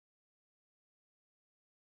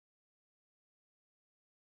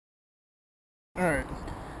Alright,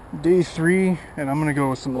 day 3, and I'm gonna go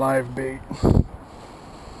with some live bait.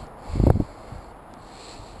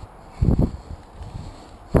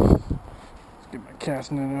 Let's get my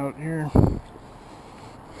cast net out here.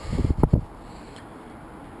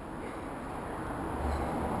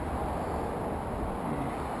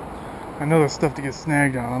 I know there's stuff to get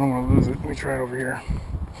snagged on. I don't want to lose it. Let me try it over here.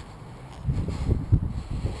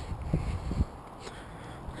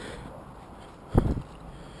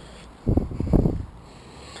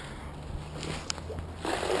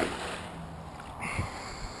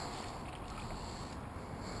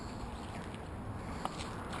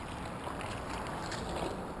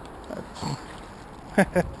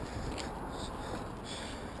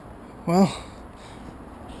 Well,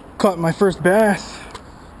 caught my first bass.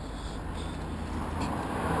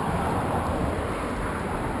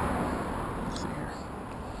 Let's see here.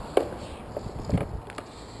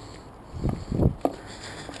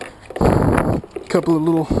 Couple of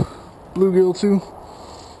little bluegill too.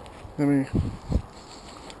 There we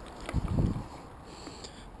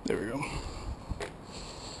go.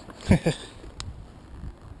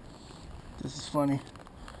 This is funny.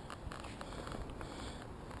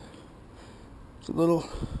 It's a little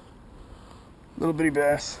bitty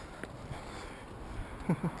bass.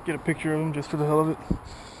 Get a picture of him just for the hell of it.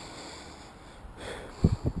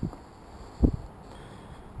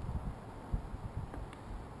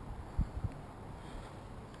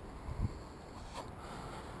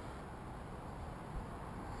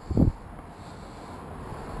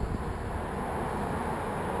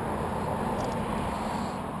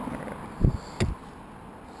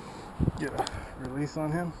 Get a release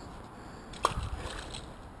on him.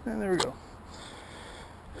 And there we go.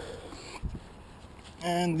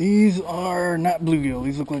 And these are not bluegill.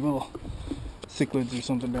 These look like little cichlids or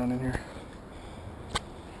something down in here.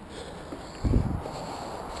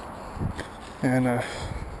 And I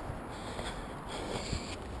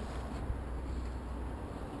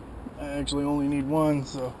actually only need one,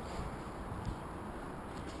 so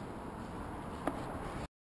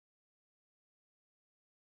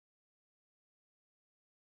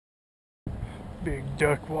big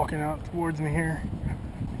duck walking out towards me here.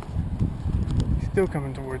 He's still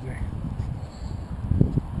coming towards me.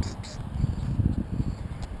 Psst, psst.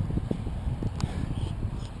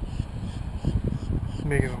 He's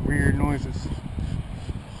making weird noises.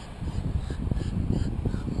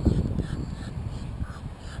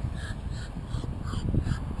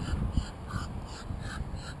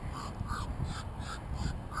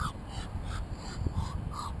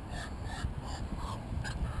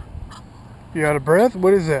 You out of breath?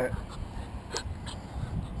 What is that?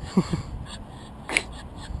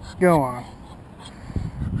 Go on.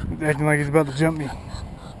 He's acting like he's about to jump me.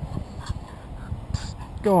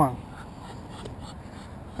 Go on.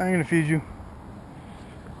 I ain't gonna feed you.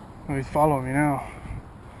 Oh, he's following me now.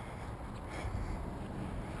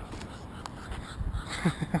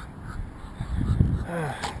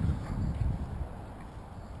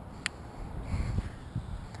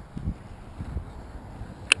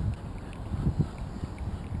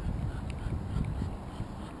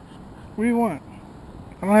 What do you want?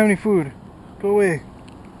 I don't have any food. Go away.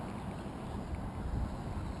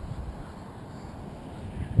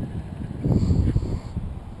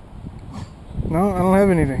 No, I don't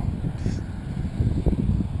have anything.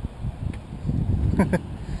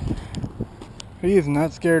 He is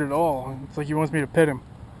not scared at all. It's like he wants me to pet him.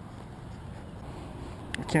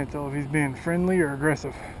 I can't tell if he's being friendly or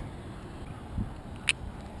aggressive.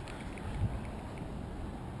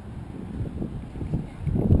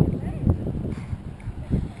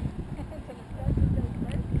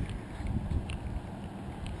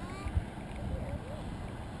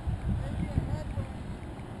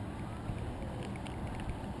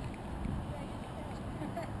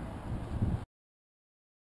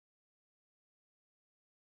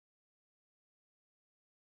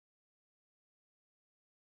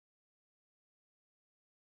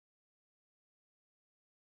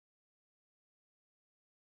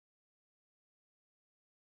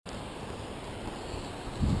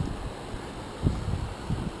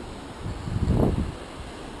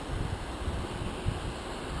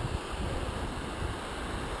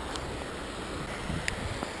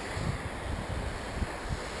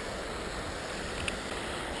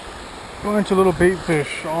 Bunch of little bait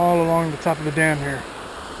fish all along the top of the dam here.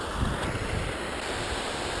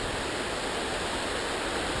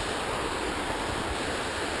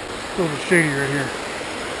 It's a little bit shady right here.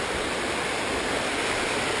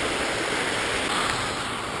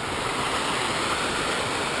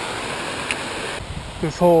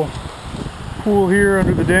 This whole pool here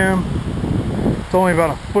under the dam It's only about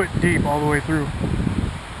a foot deep all the way through.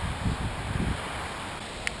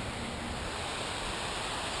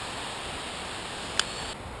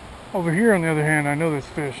 Over here, on the other hand, I know there's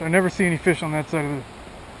fish. I never see any fish on that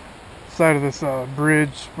side of this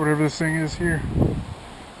bridge, whatever this thing is here.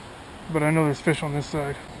 But I know there's fish on this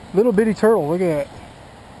side. Little bitty turtle, look at that.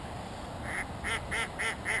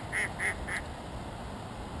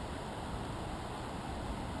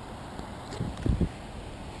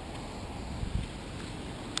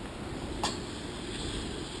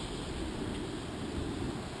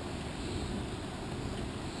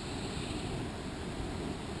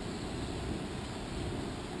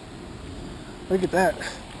 Look at that.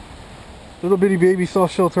 Little bitty baby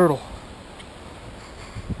soft shell turtle.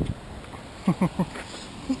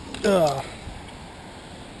 That's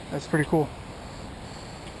pretty cool.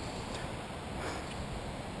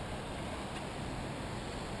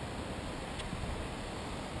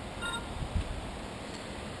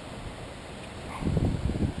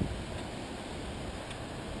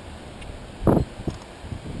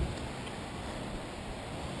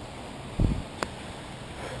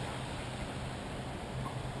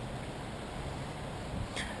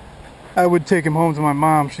 I would take him home to my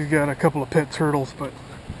mom. She's got a couple of pet turtles, but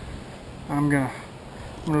I'm gonna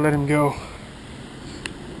let him go.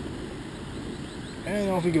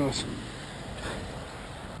 And off he goes.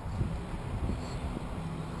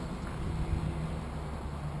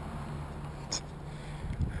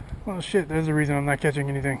 Well, shit, there's the reason I'm not catching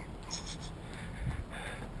anything.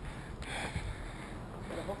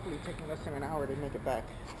 It'll hopefully take less than an hour to make it back.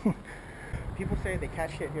 People say they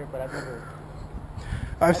catch shit here, but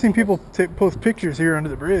I've seen people post pictures here under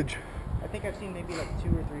the bridge. I think I've seen maybe like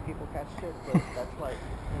 2 or 3 people catch shit, but that's like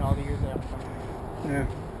in all the years that I'm coming. Yeah.